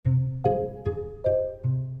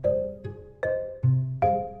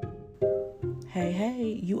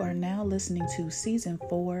You are now listening to Season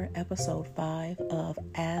 4, Episode 5 of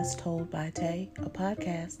As Told by Tay, a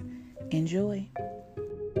podcast. Enjoy.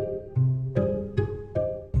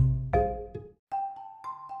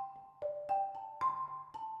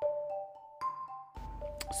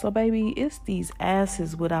 So, baby, it's these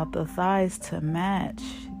asses without the thighs to match.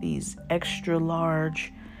 These extra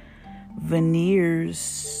large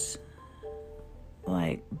veneers.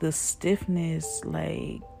 Like, the stiffness,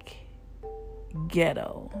 like,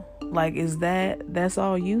 ghetto. Like, that's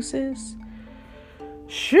all uses?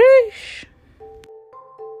 Sheesh.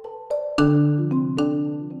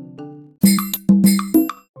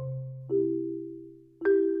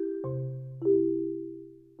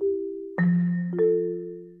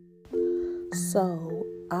 So,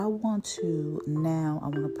 I want to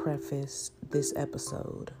preface this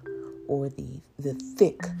episode, or the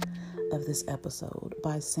thick of this episode,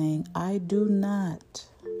 by saying I do not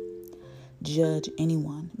judge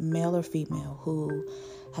anyone, male or female,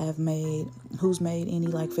 who's made any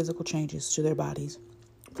like physical changes to their bodies,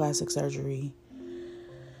 plastic surgery,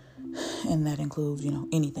 and that includes,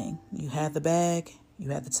 anything. You had the bag, you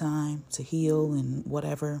had the time to heal and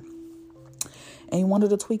whatever, and you wanted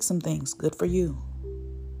to tweak some things. Good for you.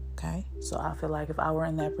 Okay? So I feel like if I were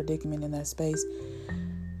in that predicament, in that space,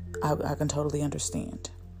 I can totally understand.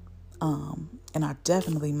 And I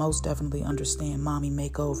most definitely understand mommy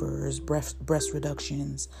makeovers, breast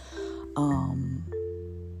reductions,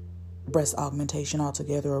 breast augmentation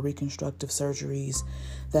altogether, or reconstructive surgeries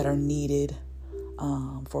that are needed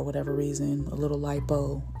for whatever reason. A little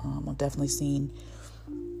lipo. I've definitely seen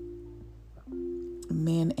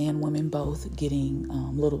men and women both getting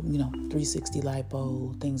little, 360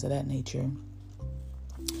 lipo, things of that nature.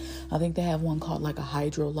 I think they have one called like a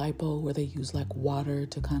hydro lipo, where they use like water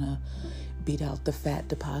to kind of beat out the fat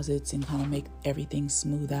deposits and kind of make everything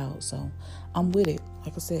smooth out. So I'm with it.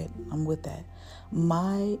 Like I said, I'm with that.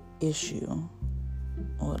 My issue,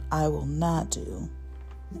 what I will not do,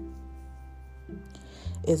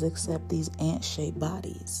 is accept these ant-shaped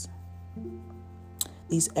bodies,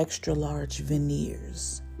 these extra large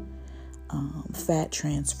veneers, fat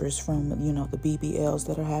transfers from, the BBLs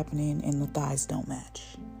that are happening, and the thighs don't match.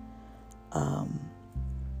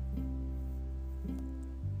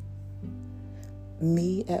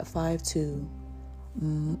 Me at 5'2",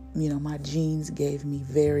 my genes gave me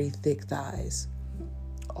very thick thighs.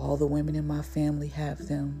 All the women in my family have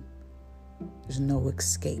them. There's no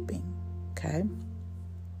escaping. Okay?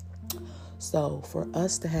 So for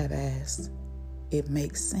us to have ass, it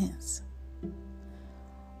makes sense.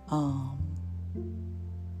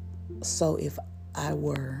 So if I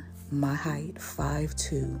were my height,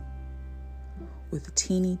 5'2", with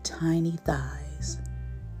teeny tiny thighs,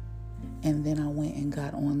 and then I went and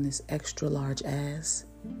got on this extra large ass,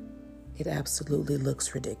 it absolutely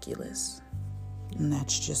looks ridiculous. And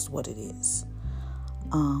that's just what it is.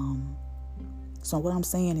 So what I'm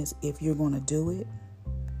saying is, if you're going to do it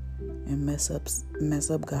and mess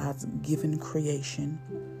up God's given creation,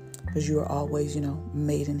 because you are always,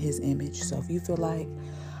 made in his image. So if you feel like,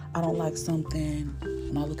 I don't like something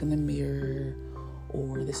when I look in the mirror,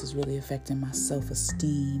 or this is really affecting my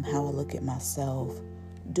self-esteem, how I look at myself,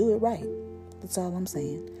 do it right. That's all I'm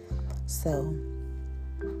saying. So,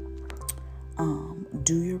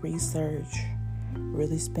 do your research.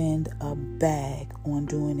 Really spend a bag on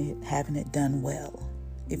doing it, having it done well,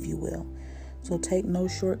 if you will. So take no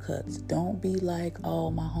shortcuts. Don't be like,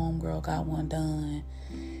 oh, my homegirl got one done,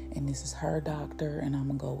 and this is her doctor, and I'm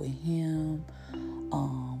gonna go with him.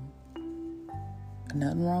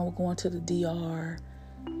 Nothing wrong with going to the DR.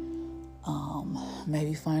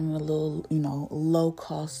 Maybe finding a little,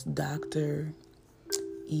 low-cost doctor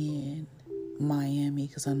in Miami,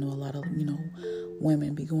 because I know a lot of,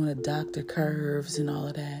 women be going to Dr. Curves and all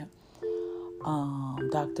of that.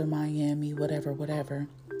 Dr. Miami, whatever.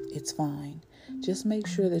 It's fine. Just make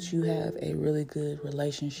sure that you have a really good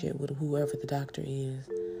relationship with whoever the doctor is,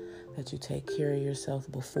 that you take care of yourself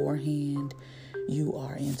beforehand. You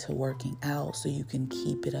are into working out so you can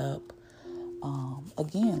keep it up.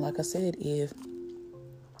 Again, like I said, if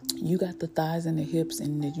you got the thighs and the hips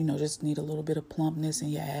and, just need a little bit of plumpness in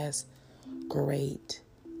your ass, great,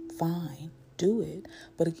 fine, do it.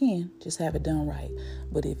 But again, just have it done right.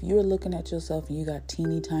 But if you're looking at yourself and you got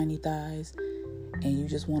teeny tiny thighs and you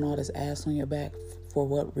just want all this ass on your back, for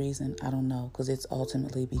what reason? I don't know. Because it's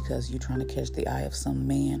ultimately because you're trying to catch the eye of some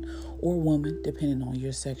man or woman, depending on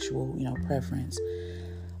your sexual, preference.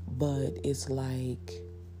 But it's like,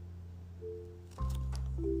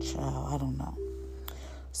 child, I don't know.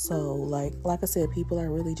 So, like I said, people are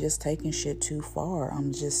really just taking shit too far.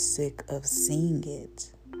 I'm just sick of seeing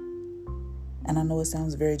it. And I know it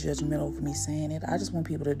sounds very judgmental for me saying it. I just want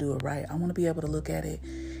people to do it right. I want to be able to look at it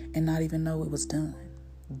and not even know it was done.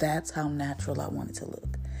 That's how natural I want it to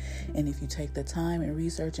look. And if you take the time and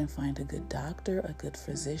research and find a good doctor, a good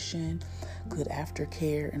physician, good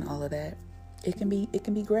aftercare and all of that, it can be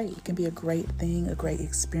great. It can be a great thing, a great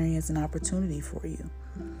experience and opportunity for you.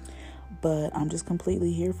 But I'm just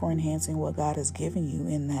completely here for enhancing what God has given you,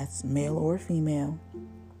 and that's male or female.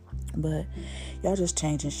 But y'all just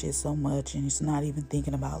changing shit so much, and it's not even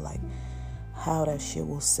thinking about like how that shit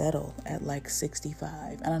will settle at like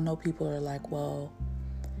 65. And I know people are like, well,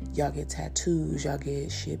 y'all get tattoos, y'all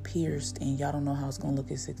get shit pierced, and y'all don't know how it's gonna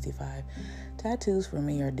look at 65. Tattoos for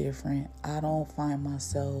me are different. I don't find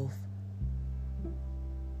myself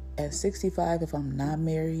at 65, if I'm not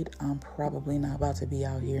married, I'm probably not about to be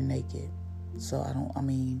out here naked. So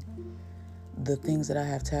the things that I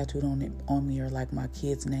have tattooed on me are like my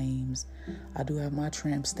kids' names. I do have my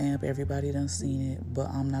tramp stamp. Everybody done seen it, but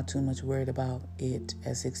I'm not too much worried about it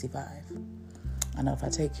at 65. I know if I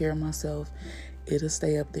take care of myself, it'll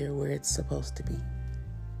stay up there where it's supposed to be.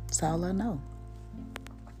 That's all I know.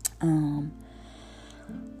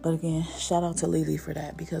 But again, shout out to Lily for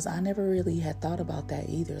that, because I never really had thought about that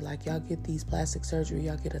either. Like, y'all get these plastic surgery,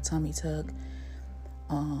 y'all get a tummy tuck,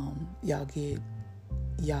 y'all get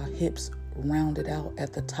y'all hips rounded out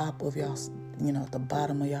at the top of y'all, at the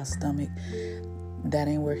bottom of y'all stomach. That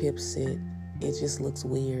ain't where hips sit. It just looks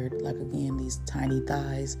weird. Like, again, these tiny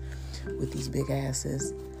thighs with these big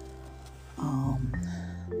asses.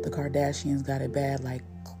 The Kardashians got it bad. Like,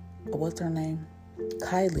 what's her name?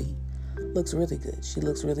 Kylie looks really good. She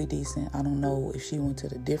looks really decent. I don't know if she went to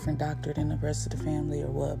the different doctor than the rest of the family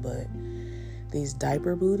or what, but these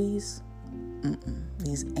diaper booties,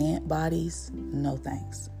 these ant bodies, no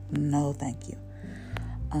thanks. No thank you.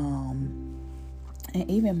 And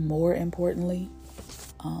even more importantly,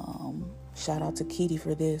 shout out to Kitty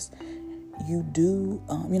for this. You do,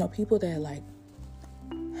 people that like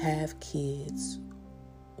have kids,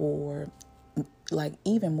 or like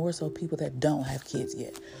even more so people that don't have kids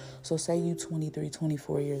yet. So say you 23,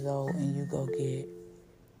 24 years old and you go get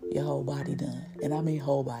your whole body done. And I mean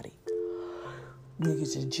whole body. You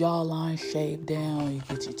get your jawline shaved down, you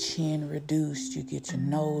get your chin reduced, you get your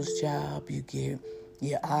nose job, you get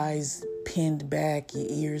your eyes pinned back, your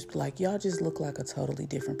ears, like y'all just look like a totally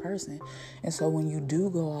different person. And so when you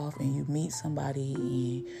do go off and you meet somebody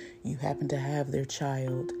and you happen to have their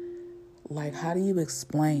child, like, how do you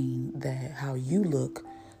explain that how you look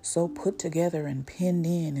so put together and pinned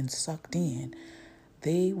in and sucked in?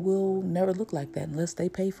 They will never look like that unless they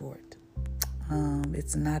pay for it.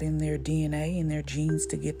 It's not in their DNA, in their genes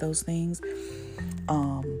to get those things.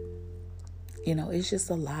 It's just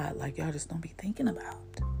a lot. Like, y'all just don't be thinking about.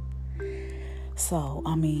 So,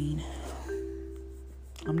 I'm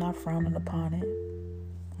not frowning upon it.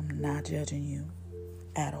 I'm not judging you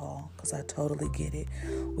at all, because I totally get it.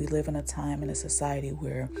 We live in a time in a society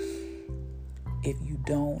where if you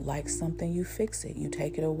don't like something, you fix it. You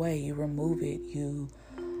take it away. You remove it.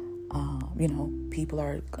 People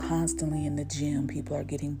are constantly in the gym. People are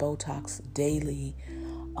getting Botox daily.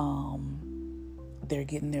 They're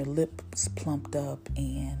getting their lips plumped up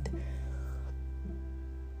and,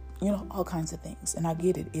 all kinds of things. And I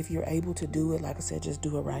get it. If you're able to do it, like I said, just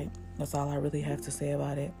do it right. That's all I really have to say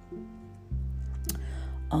about it.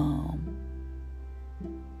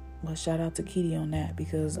 But shout out to Kitty on that,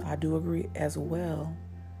 because I do agree as well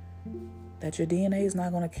that your DNA is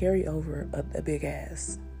not going to carry over a big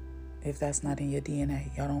ass if that's not in your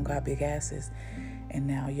DNA. Y'all don't got big asses, and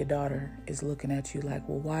now your daughter is looking at you like,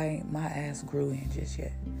 well, why ain't my ass grew in just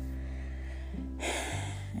yet?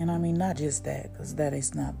 And not just that, because that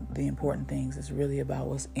is not the important things. It's really about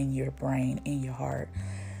what's in your brain, in your heart,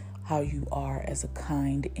 how you are as a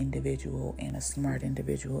kind individual and a smart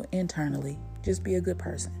individual internally. Just be a good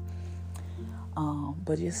person.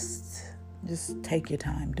 But just take your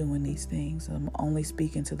time doing these things. I'm only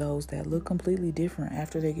speaking to those that look completely different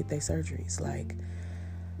after they get their surgeries. Like,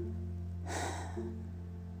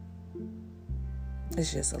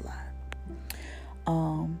 it's just a lot.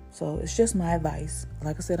 So it's just my advice.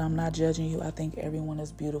 Like I said, I'm not judging you. I think everyone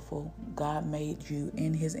is beautiful. God made you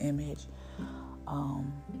in his image.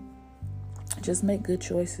 Just make good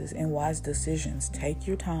choices and wise decisions. Take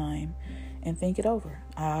your time and think it over.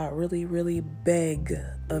 I really, really beg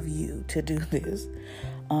of you to do this.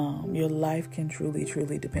 Your life can truly,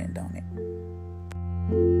 truly depend on it.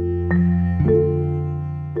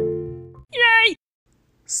 Yay!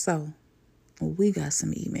 So, we got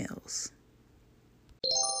some emails.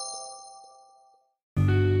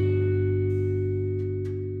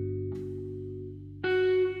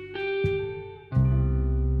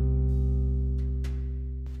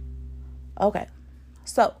 Okay.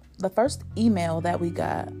 So the first email that we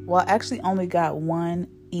got, well, I actually only got one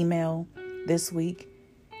email this week.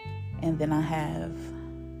 And then I have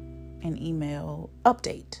an email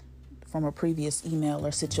update from a previous email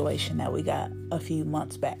or situation that we got a few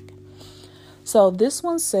months back. So this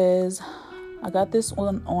one says, I got this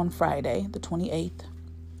one on Friday, the 28th.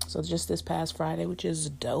 So just this past Friday, which is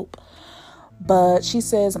dope. But she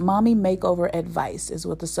says, mommy makeover advice is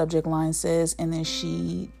what the subject line says. And then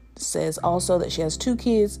she says also that she has 2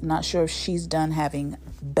 kids. Not sure if she's done having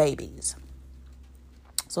babies.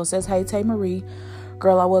 So it says, hey, Tay Marie,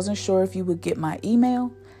 girl, I wasn't sure if you would get my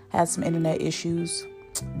email. Had some internet issues.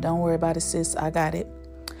 Don't worry about it, sis. I got it.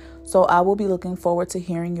 So I will be looking forward to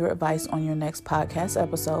hearing your advice on your next podcast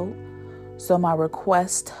episode. So my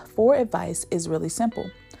request for advice is really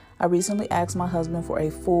simple. I recently asked my husband for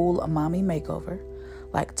a full mommy makeover,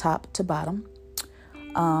 like top to bottom.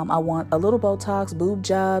 I want a little Botox, boob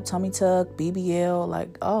job, tummy tuck, BBL.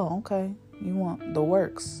 Like, oh, okay. You want the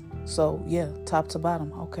works. So yeah, top to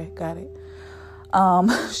bottom. Okay, got it.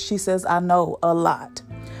 She says, I know a lot,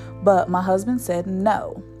 but my husband said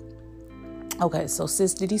no. Okay, so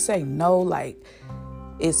sis, did he say no? Like,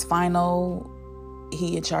 it's final,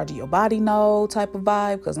 he in charge of your body, no type of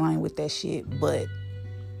vibe? Because I ain't with that shit, but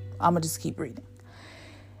I'm going to just keep reading.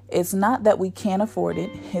 It's not that we can't afford it.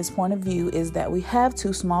 His point of view is that we have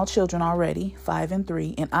 2 small children already, 5 and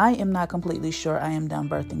 3, and I am not completely sure I am done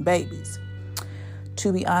birthing babies.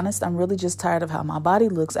 To be honest, I'm really just tired of how my body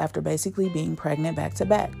looks after basically being pregnant back to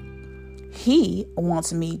back. He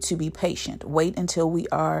wants me to be patient, wait until we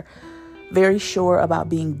are very sure about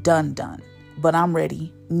being done, but I'm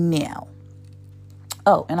ready now.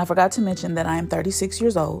 Oh, and I forgot to mention that I am 36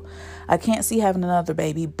 years old. I can't see having another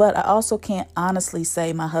baby, but I also can't honestly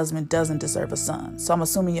say my husband doesn't deserve a son. So I'm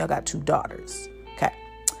assuming y'all got 2 daughters. Okay.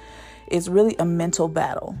 It's really a mental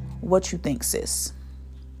battle. What you think, sis?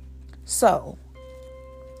 So,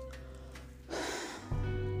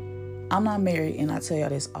 I'm not married, and I tell y'all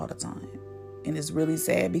this all the time. And it's really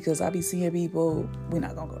sad because I be seeing people, we're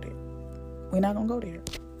not going to go there. We're not going to go there.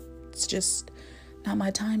 It's just not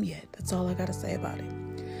my time yet. That's all I got to say about it.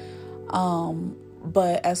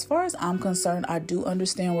 But as far as I'm concerned, I do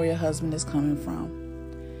understand where your husband is coming from.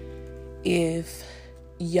 If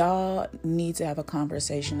y'all need to have a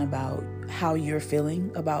conversation about how you're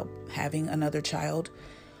feeling about having another child,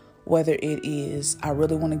 whether it is, I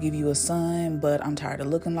really want to give you a son, but I'm tired of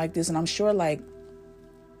looking like this. And I'm sure, like,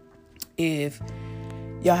 if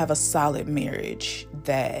y'all have a solid marriage,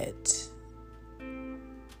 that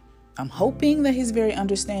I'm hoping that he's very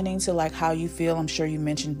understanding to like how you feel. I'm sure you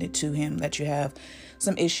mentioned it to him that you have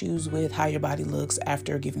some issues with how your body looks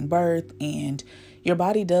after giving birth, and your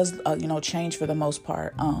body does, change for the most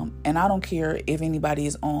part. And I don't care if anybody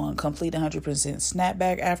is on complete 100%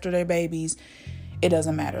 snapback after their babies. It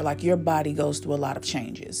doesn't matter. Like, your body goes through a lot of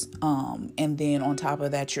changes. And then on top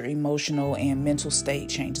of that, your emotional and mental state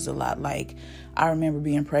changes a lot. Like, I remember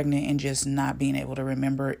being pregnant and just not being able to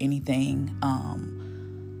remember anything.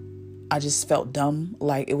 I just felt dumb.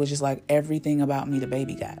 Like, it was just like everything about me the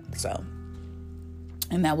baby got. So,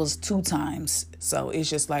 and that was 2 times. So it's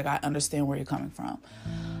just like, I understand where you're coming from.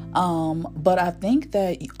 But I think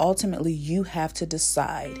that ultimately you have to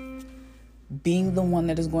decide, being the one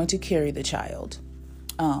that is going to carry the child,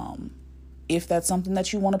 if that's something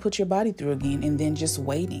that you want to put your body through again, and then just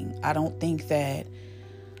waiting. I don't think that,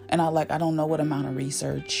 and I don't know what amount of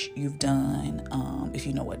research you've done, if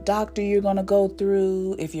you know what doctor you're going to go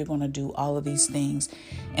through, if you're going to do all of these things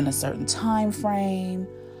in a certain time frame.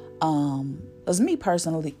 As me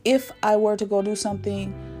personally, if I were to go do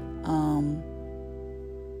something,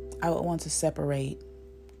 I would want to separate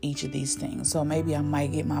each of these things. So maybe I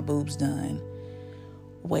might get my boobs done,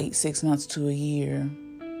 wait 6 months to a year,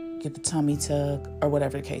 get the tummy tuck, or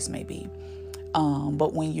whatever the case may be.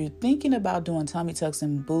 But when you're thinking about doing tummy tucks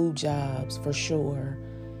and boob jobs, for sure,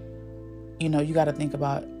 you got to think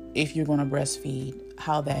about, if you're going to breastfeed,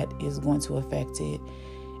 how that is going to affect it.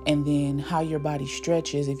 And then how your body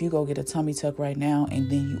stretches. If you go get a tummy tuck right now, and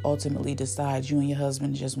then you ultimately decide you and your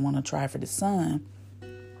husband just want to try for the son,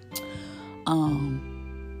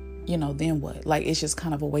 then what? Like, it's just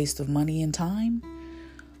kind of a waste of money and time,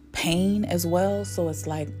 pain as well. So it's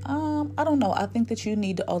like, I don't know. I think that you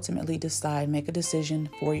need to ultimately decide, make a decision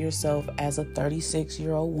for yourself as a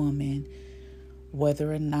 36-year-old woman,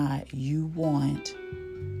 whether or not you want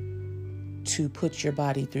to put your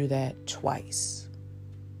body through that twice.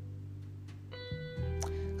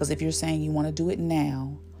 Because if you're saying you want to do it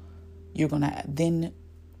now, you're going to then,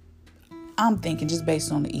 I'm thinking, just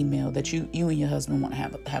based on the email, that you and your husband want to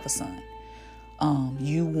have a son.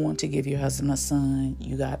 You want to give your husband a son.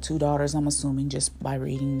 You got 2 daughters, I'm assuming, just by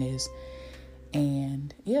reading this.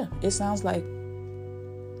 And yeah, it sounds like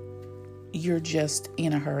you're just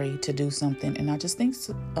in a hurry to do something. And I just think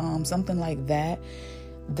something like that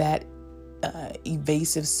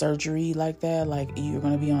evasive surgery like that, like you're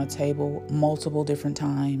going to be on a table multiple different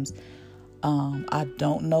times. I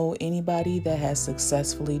don't know anybody that has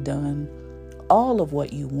successfully done all of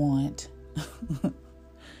what you want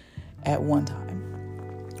at one time.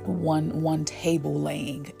 One table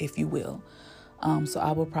laying, if you will. So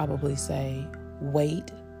I would probably say wait,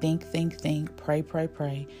 think,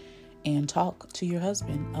 pray, and talk to your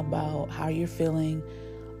husband about how you're feeling.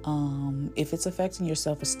 If it's affecting your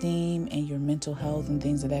self-esteem and your mental health and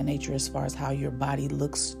things of that nature, as far as how your body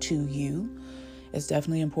looks to you, it's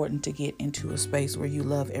definitely important to get into a space where you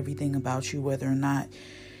love everything about you, whether or not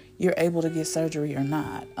you're able to get surgery or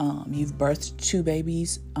not. You've birthed 2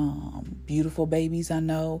 babies, beautiful babies, I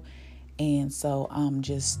know. And so I'm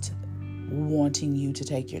just wanting you to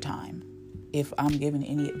take your time. If I'm giving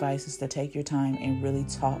any advice, is to take your time and really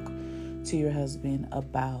talk to your husband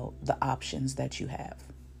about the options that you have.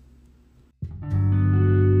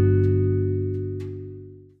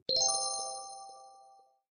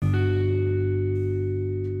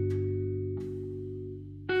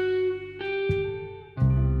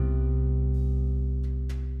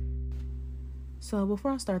 So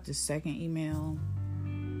before I start the second email,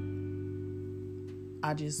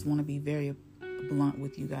 I just want to be very blunt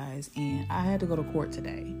with you guys. And I had to go to court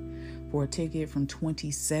today for a ticket from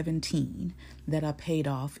 2017 that I paid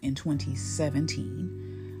off in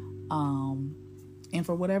 2017. And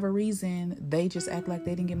for whatever reason, they just act like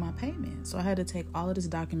they didn't get my payment. So I had to take all of this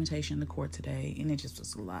documentation to court today, and it just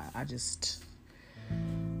was a lot. I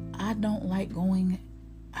don't like going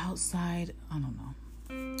outside. I don't know.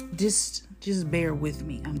 Just bear with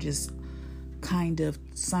me. I'm just kind of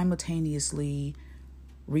simultaneously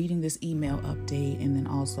reading this email update and then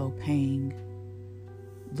also paying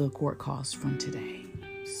the court costs from today.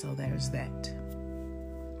 So there's that.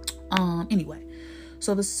 Anyway,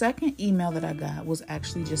 so the second email that I got was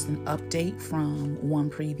actually just an update from one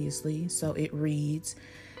previously. So it reads,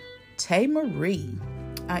 Tay Marie,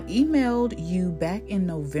 I emailed you back in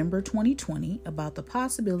November 2020 about the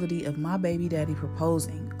possibility of my baby daddy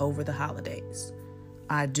proposing over the holidays.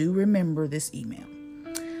 I do remember this email.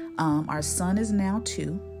 Our son is now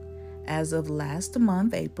 2. As of last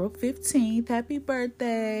month, April 15th, happy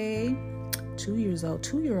birthday. 2 years old.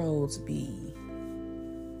 2-year-olds they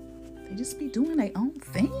just be doing their own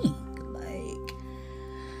thing. Like,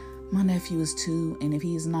 my nephew is 2, and if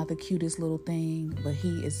he is not the cutest little thing, but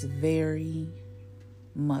he is very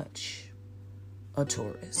much a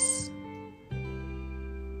Taurus.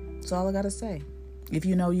 That's all I gotta say. If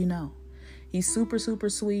you know, you know. He's super, super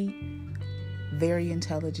sweet, very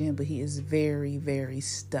intelligent, but he is very, very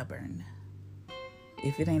stubborn.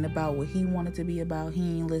 If it ain't about what he wanted to be about, he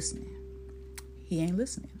ain't listening.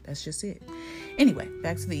 That's just it. Anyway,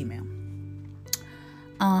 back to the email.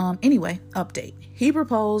 Update. He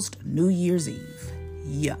proposed New Year's Eve.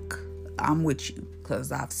 Yuck. I'm with you.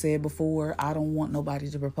 Because I've said before, I don't want nobody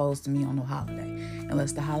to propose to me on no holiday.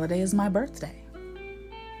 Unless the holiday is my birthday.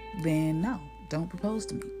 Then no, don't propose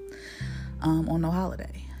to me on no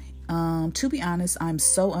holiday. To be honest, I'm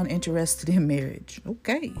so uninterested in marriage.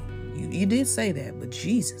 Okay, you did say that, but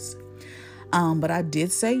Jesus. But I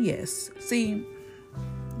did say yes. See,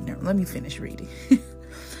 let me finish reading.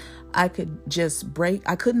 I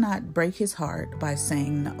could not break his heart by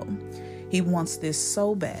saying no. He wants this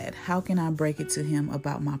so bad. How can I break it to him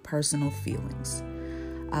about my personal feelings?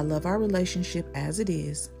 I love our relationship as it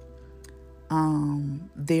is.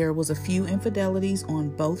 There was a few infidelities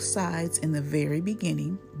on both sides in the very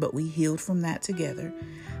beginning, but we healed from that together.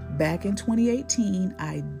 Back in 2018,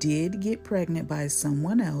 I did get pregnant by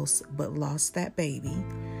someone else, but lost that baby.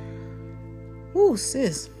 Ooh,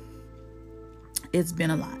 sis. It's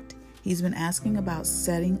been a lot. He's been asking about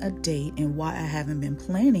setting a date and why I haven't been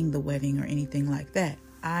planning the wedding or anything like that.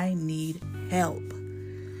 I need help.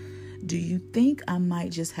 Do you think I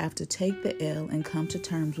might just have to take the L and come to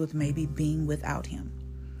terms with maybe being without him?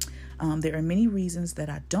 There are many reasons that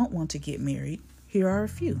I don't want to get married. Here are a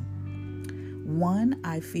few. 1,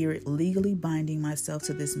 I fear it legally binding myself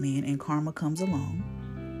to this man and karma comes along.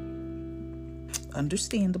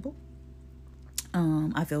 Understandable.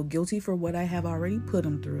 I feel guilty for what I have already put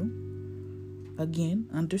him through. Again,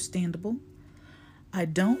 understandable. I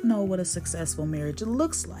don't know what a successful marriage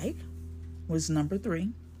looks like, was number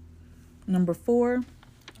 3. Number 4,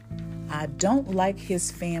 I don't like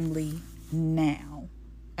his family now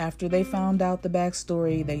After they found out the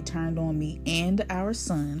backstory, they turned on me and our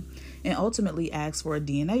son and ultimately asked for a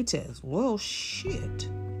DNA test. Well, shit.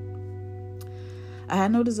 I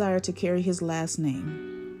had no desire to carry his last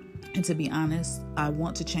name. And to be honest, I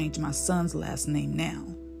want to change my son's last name now.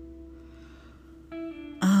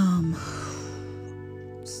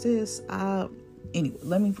 Anyway,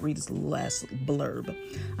 let me read this last blurb.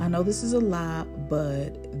 I know this is a lot,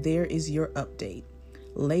 but there is your update.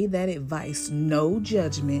 Lay that advice, no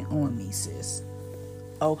judgment on me, sis.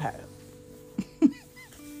 Okay.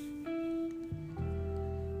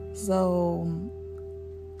 So,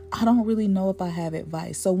 I don't really know if I have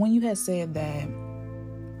advice. So, when you had said that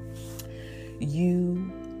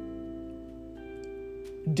you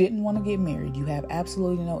didn't want to get married, you have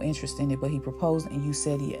absolutely no interest in it, but he proposed and you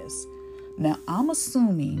said yes. Now, I'm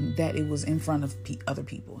assuming that it was in front of other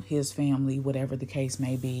people, his family, whatever the case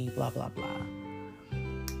may be, blah, blah, blah.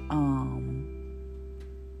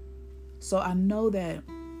 So I know that,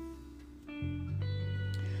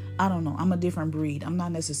 I don't know, I'm a different breed. I'm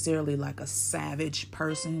not necessarily like a savage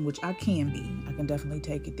person, which I can be. I can definitely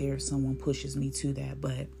take it there if someone pushes me to that,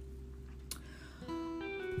 but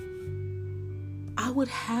I would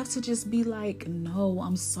have to just be like, no,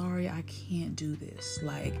 I'm sorry, I can't do this.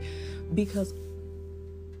 Like, because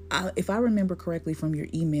if I remember correctly from your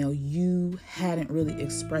email, you hadn't really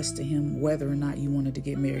expressed to him whether or not you wanted to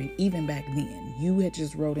get married, even back then. You had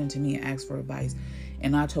just wrote into me and asked for advice,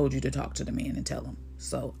 and I told you to talk to the man and tell him.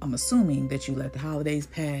 So I'm assuming that you let the holidays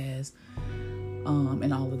pass,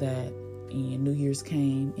 and all of that, and New Year's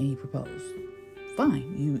came and he proposed.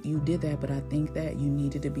 Fine, you did that, but I think that you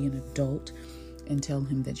needed to be an adult and tell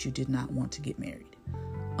him that you did not want to get married.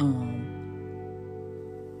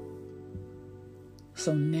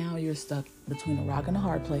 So now you're stuck between a rock and a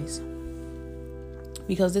hard place,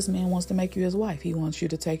 because this man wants to make you his wife. He wants you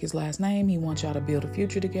to take his last name. He wants y'all to build a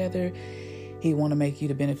future together. He want to make you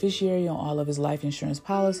the beneficiary on all of his life insurance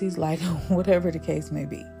policies, like whatever the case may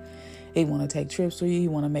be. He want to take trips with you. He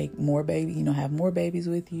want to make more babies, have more babies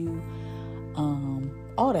with you.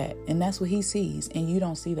 All that. And that's what he sees. And you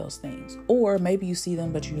don't see those things. Or maybe you see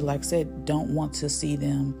them, but you, like I said, don't want to see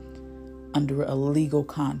them under a legal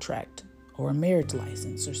contract or a marriage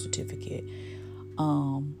license or certificate.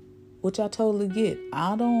 Which I totally get.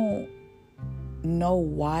 I don't know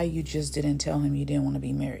why you just didn't tell him you didn't want to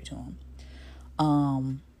be married to him.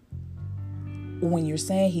 When you're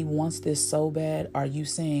saying he wants this so bad, are you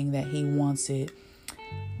saying that he wants it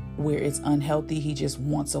where it's unhealthy? He just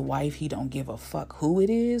wants a wife. He don't give a fuck who it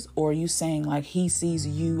is? Or are you saying like he sees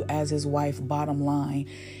you as his wife, bottom line?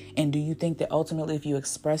 And do you think that ultimately if you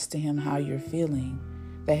express to him how you're feeling,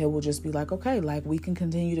 that he will just be like, okay, like we can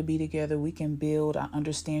continue to be together. We can build. I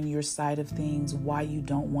understand your side of things, why you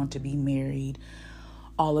don't want to be married.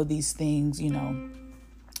 All of these things,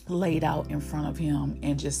 laid out in front of him,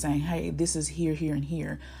 and just saying, hey, this is here, here, and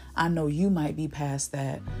here. I know you might be past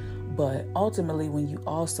that, but ultimately when you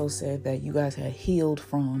also said that you guys had healed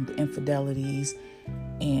from the infidelities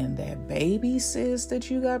and that baby sis that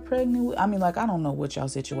you got pregnant with. I mean, like, I don't know what y'all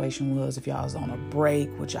situation was, if y'all was on a break,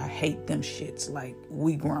 which I hate them shits. Like,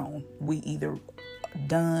 we grown. We either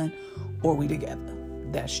done or we together.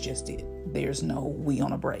 That's just it. There's no we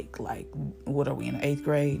on a break. Like, what are we, in the 8th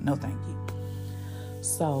grade? No, thank you.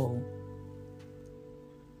 So,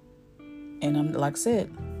 and I'm like I said,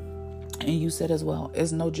 and you said as well,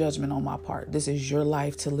 it's no judgment on my part. This is your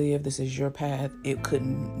life to live. This is your path. It could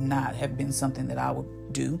not have been something that I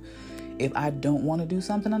would do. If I don't want to do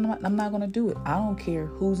something, I'm not going to do it. I don't care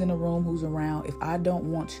who's in the room, who's around. If I don't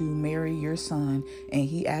want to marry your son and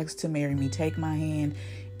he asks to marry me, take my hand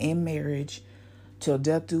in marriage till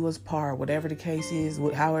death do us part, whatever the case is,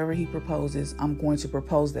 however he proposes, I'm going to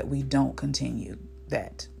propose that we don't continue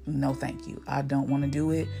that. No, thank you. I don't want to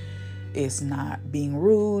do it. It's not being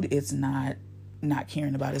rude. It's not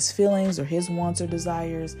caring about his feelings or his wants or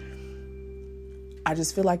desires. I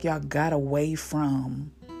just feel like y'all got away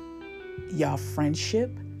from y'all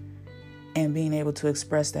friendship and being able to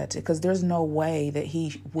express that because there's no way that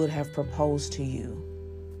he would have proposed to you.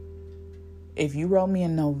 If you wrote me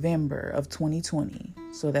in November of 2020,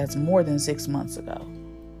 so that's more than 6 months ago,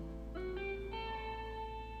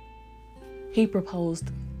 he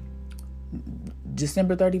proposed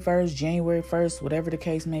December 31st, January 1st, whatever the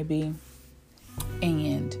case may be.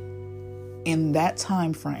 And in that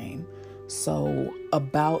time frame, so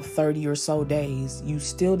about 30 or so days, you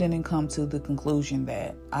still didn't come to the conclusion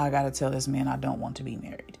that I got to tell this man I don't want to be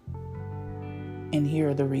married. And here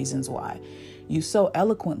are the reasons why. You so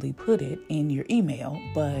eloquently put it in your email,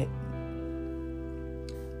 but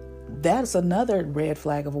that's another red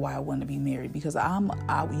flag of why I want to be married, because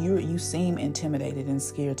you seem intimidated and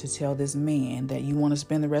scared to tell this man that you want to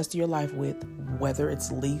spend the rest of your life with, whether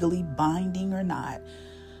it's legally binding or not,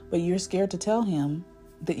 but you're scared to tell him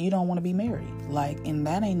that you don't want to be married. And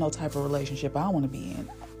that ain't no type of relationship I want to be in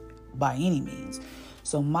by any means.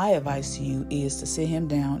 So my advice to you is to sit him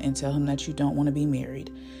down and tell him that you don't want to be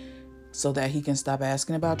married, so that he can stop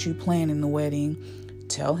asking about you planning the wedding.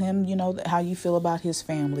 Tell him, how you feel about his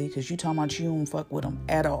family, because you talking about you don't fuck with him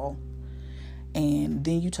at all. And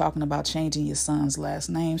then you talking about changing your son's last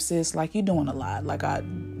name, sis. You're doing a lot. I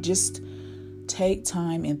just take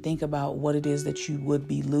time and think about what it is that you would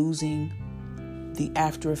be losing, the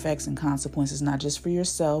after effects and consequences, not just for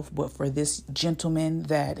yourself, but for this gentleman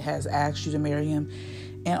that has asked you to marry him,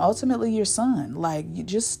 and ultimately your son.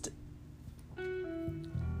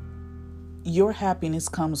 Your happiness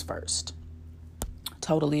comes first.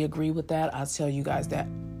 Totally agree with that. I tell you guys that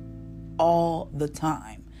all the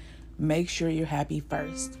time. Make sure you're happy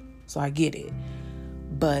first. So I get it.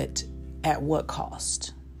 But at what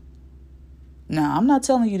cost? Now, I'm not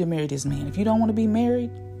telling you to marry this man. If you don't want to be married,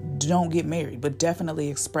 don't get married. But definitely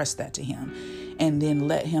express that to him. And then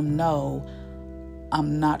let him know,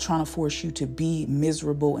 I'm not trying to force you to be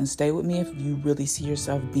miserable and stay with me. If you really see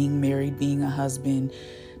yourself being married, being a husband,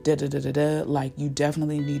 you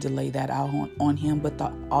definitely need to lay that out on him, but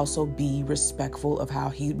also be respectful of how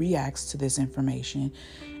he reacts to this information.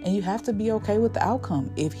 And you have to be okay with the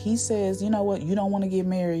outcome. If he says, you know what, you don't want to get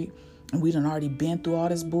married, and we done already been through all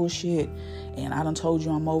this bullshit, and I done told you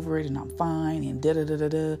I'm over it and I'm fine, and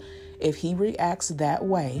if he reacts that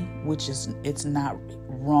way, which is, it's not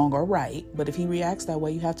wrong or right, but if he reacts that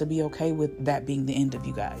way, you have to be okay with that being the end of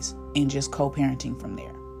you guys and just co-parenting from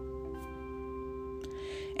there.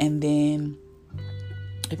 And then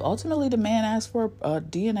if ultimately the man asks for a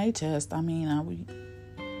DNA test,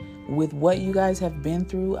 with what you guys have been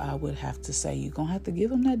through, I would have to say you're going to have to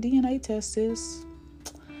give him that DNA test, sis.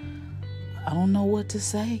 I don't know what to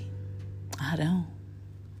say. I don't.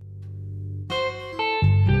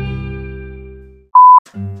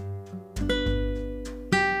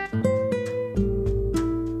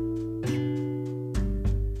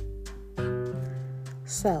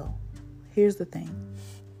 So, here's the thing.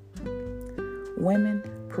 Women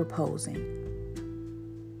proposing.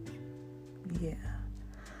 Yeah.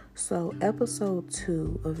 So episode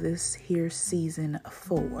 2 of this here season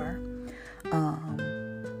 4,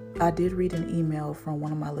 I did read an email from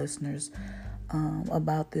one of my listeners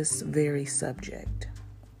about this very subject.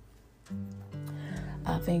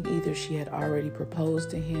 I think either she had already proposed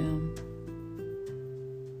to him,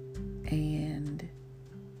 and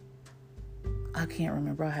I can't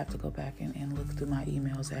remember. I have to go back and look through my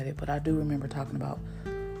emails at it. But I do remember talking about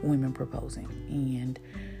women proposing. And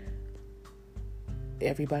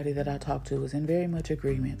everybody that I talked to was in very much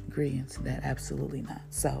agreement that absolutely not.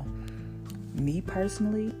 So, me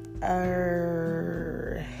personally,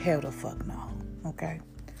 hell the fuck no. Okay?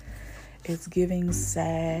 It's giving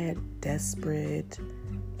sad, desperate,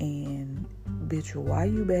 and bitch, why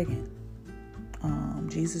you begging?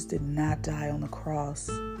 Jesus did not die on the cross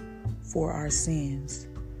for our sins,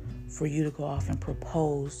 for you to go off and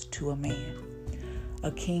propose to a man.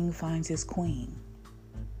 A king finds his queen.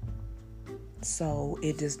 So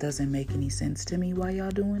it just doesn't make any sense to me why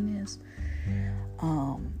y'all doing this.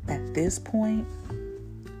 At this point,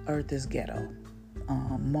 Earth is ghetto.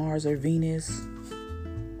 Mars or Venus,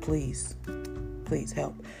 please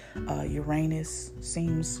help. Uranus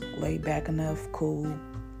seems laid back enough, cool,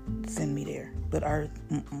 send me there. But Earth,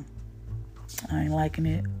 I ain't liking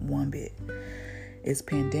it one bit. It's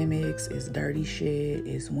pandemics, it's dirty shit,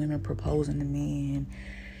 it's women proposing to men.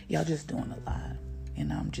 Y'all just doing a lot.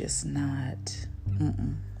 And I'm just not,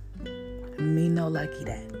 me no likey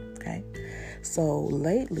that, okay? So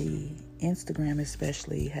lately, Instagram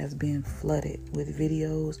especially has been flooded with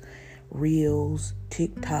videos, reels,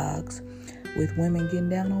 TikToks, with women getting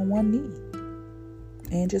down on one knee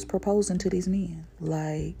and just proposing to these men.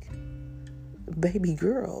 Like, baby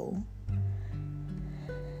girl.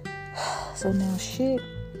 So now shit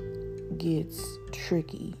gets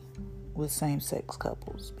tricky with same-sex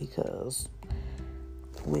couples, because,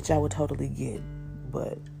 which I would totally get,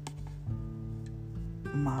 but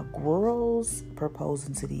my girls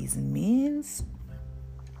proposing to these men's,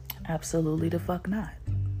 absolutely the fuck not.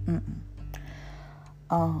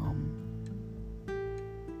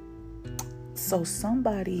 So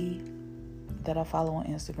somebody that I follow on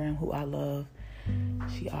Instagram who I love,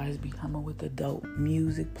 she always be coming with a dope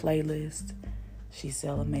music playlist. She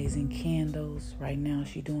sell amazing candles. Right now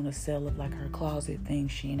she doing a sale of like her closet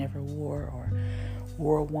things she never wore or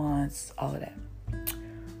wore once, all of that.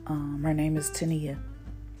 Her name is Tania.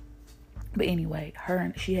 But anyway,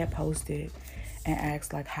 she had posted and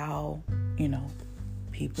asked like how,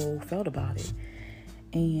 people felt about it.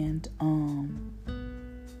 And I'm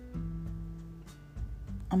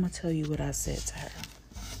gonna tell you what I said to her.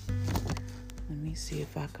 Let me see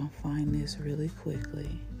if I can find this really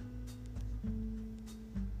quickly.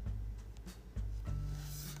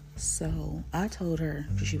 So I told her,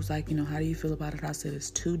 she was like, how do you feel about it? I said,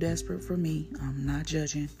 it's too desperate for me. I'm not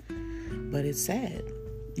judging, but it's sad.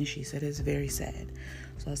 And she said, it's very sad.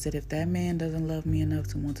 So I said, if that man doesn't love me enough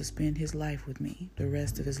to want to spend his life with me, the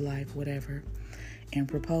rest of his life, whatever, and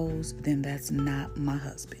propose, then that's not my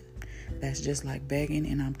husband. That's just like begging,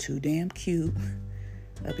 and I'm too damn cute.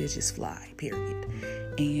 A bitch is fly, period.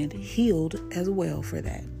 And healed as well for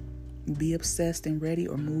that. Be obsessed and ready,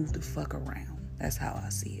 or move the fuck around. That's how I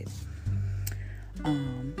see it.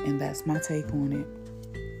 And that's my take on it.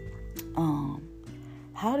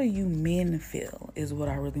 How do you men feel is what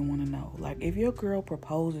I really want to know. Like, if your girl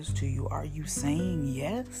proposes to you, are you saying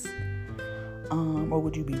yes? Or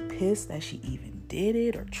would you be pissed that she even did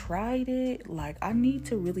it or tried it? Like, I need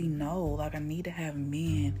to really know. Like, I need to have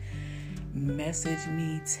men message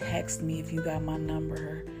me, text me if you got my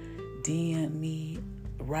number, DM me,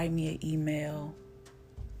 write me an email.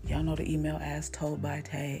 Y'all know the email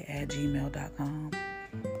asktoldbytay@gmail.com.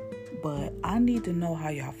 But I need to know how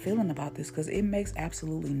y'all feeling about this, because it makes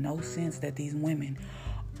absolutely no sense that these women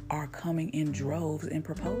are coming in droves and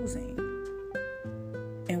proposing.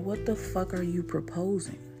 And what the fuck are you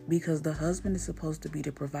proposing? Because the husband is supposed to be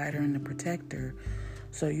the provider and the protector.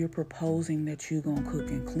 So you're proposing that you're going to cook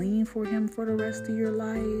and clean for him for the rest of your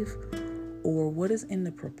life? Or what is in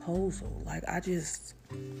the proposal? Like, I just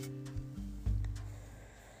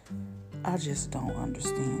don't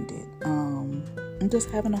understand it. I'm just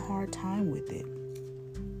having a hard time with it.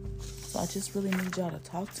 So I just really need y'all to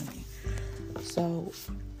talk to me. So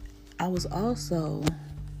I was also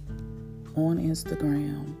on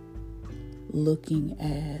Instagram looking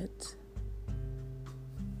at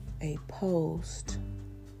a post.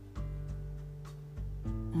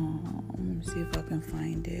 Let me see if I can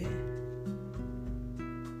find it.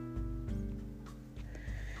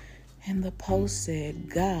 And the post said,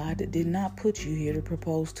 God did not put you here to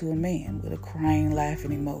propose to a man, with a crying, laughing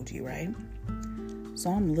emoji, right? So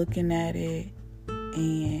I'm looking at it,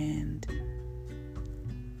 and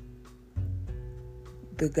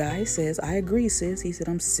the guy says, I agree, sis. He said,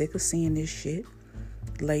 I'm sick of seeing this shit.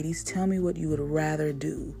 Ladies, tell me what you would rather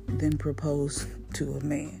do than propose to a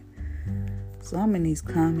man. So I'm in these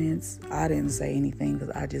comments. I didn't say anything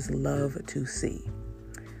because I just love to see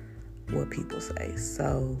what people say.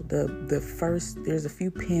 So there's a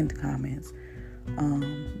few pinned comments.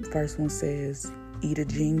 First one says, eat a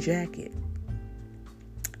jean jacket,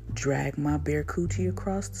 drag my bare coochie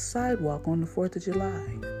across the sidewalk on the 4th of July.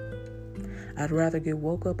 I'd rather get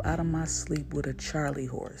woke up out of my sleep with a Charlie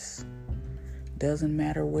horse. Doesn't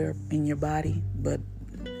matter where in your body, but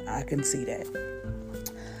I can see that.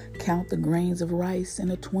 Count the grains of rice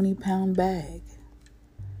in a 20-pound bag.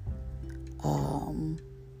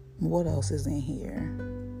 What else is in here?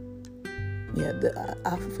 Yeah,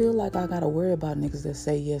 I feel like I gotta worry about niggas that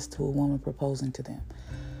say yes to a woman proposing to them.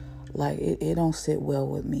 Like, it don't sit well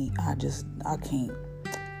with me. I can't.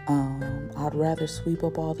 I'd rather sweep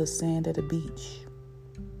up all the sand at a beach,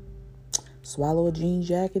 swallow a jean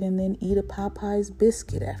jacket, and then eat a Popeye's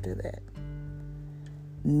biscuit after that.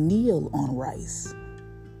 Kneel on rice.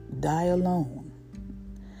 Die alone.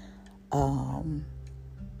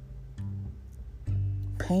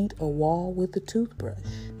 Paint a wall with a toothbrush.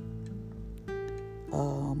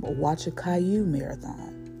 Watch a Caillou marathon.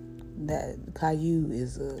 That Caillou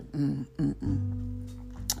is a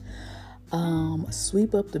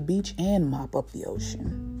sweep up the beach and mop up the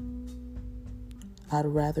ocean. I'd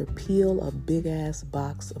rather peel a big ass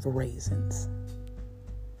box of raisins.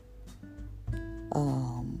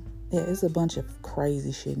 Yeah, it's a bunch of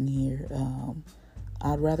crazy shit in here.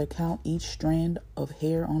 I'd rather count each strand of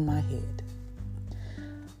hair on my head.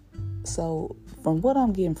 So from what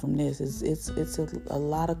I'm getting from this is it's a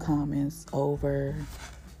lot of comments over,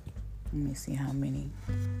 let me see how many,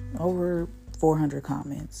 over 400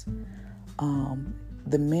 comments.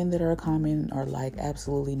 The men that are commenting are like,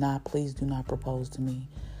 absolutely not, please do not propose to me.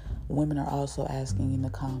 Women are also asking in the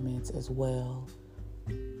comments as well,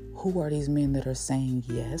 who are these men that are saying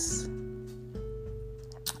yes?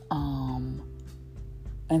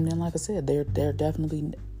 And then, like I said, they're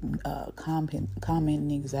definitely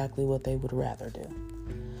commenting exactly what they would rather do.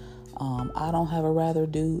 I don't have a rather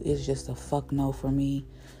do. It's just a fuck no for me.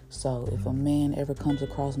 So if a man ever comes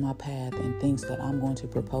across my path and thinks that I'm going to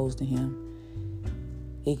propose to him,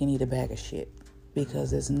 he can eat a bag of shit,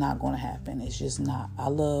 because it's not going to happen. It's just not. I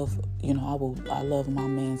love my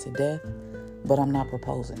man to death, but I'm not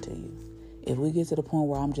proposing to you. If we get to the point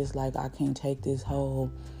where I'm just like, I can't take this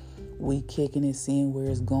whole we kicking it, seeing where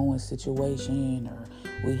it's going situation, or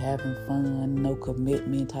we having fun, no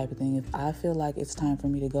commitment type of thing. If I feel like it's time for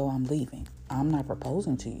me to go, I'm leaving. I'm not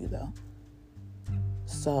proposing to you though.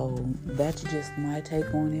 So that's just my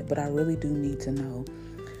take on it. But I really do need to know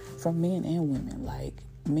from men and women, like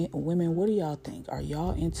women, what do y'all think? Are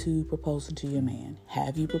y'all into proposing to your man?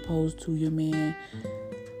 Have you proposed to your man?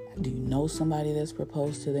 Do you know somebody that's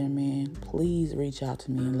proposed to their man? Please reach out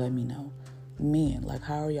to me and let me know. Men, like,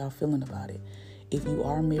 how are y'all feeling about it? If you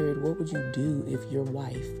are married, what would you do if your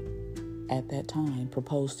wife at that time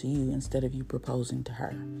proposed to you instead of you proposing to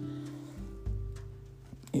her?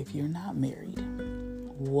 If you're not married,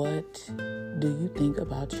 what do you think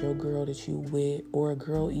about your girl that you with, or a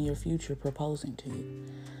girl in your future proposing to you?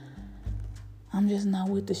 I'm just not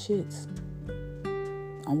with the shits.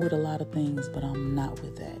 I'm with a lot of things, but I'm not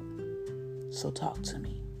with that. So talk to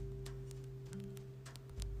me.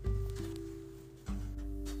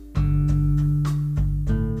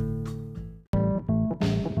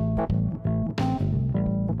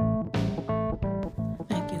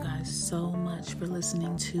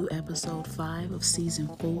 Listening to episode 5 of season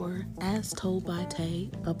 4, As Told by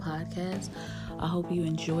Tay, a podcast. I hope you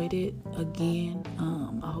enjoyed it. Again,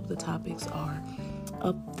 I hope the topics are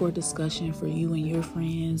up for discussion for you and your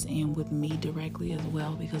friends, and with me directly as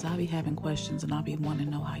well, because I'll be having questions and I'll be wanting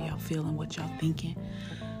to know how y'all feeling, what y'all thinking.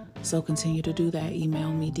 So continue to do that.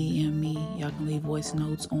 Email me, DM me. Y'all can leave voice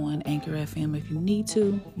notes on Anchor FM if you need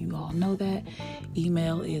to. You all know that.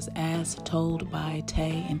 Email is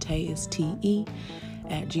astoldbytay, and Tay is TE,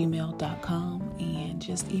 @gmail.com. And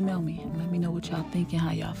just email me and let me know what y'all thinking,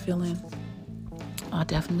 how y'all feeling. I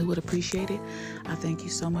definitely would appreciate it. I thank you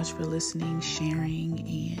so much for listening, sharing,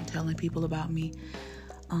 and telling people about me.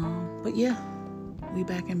 But yeah, we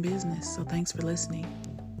back in business. So thanks for listening.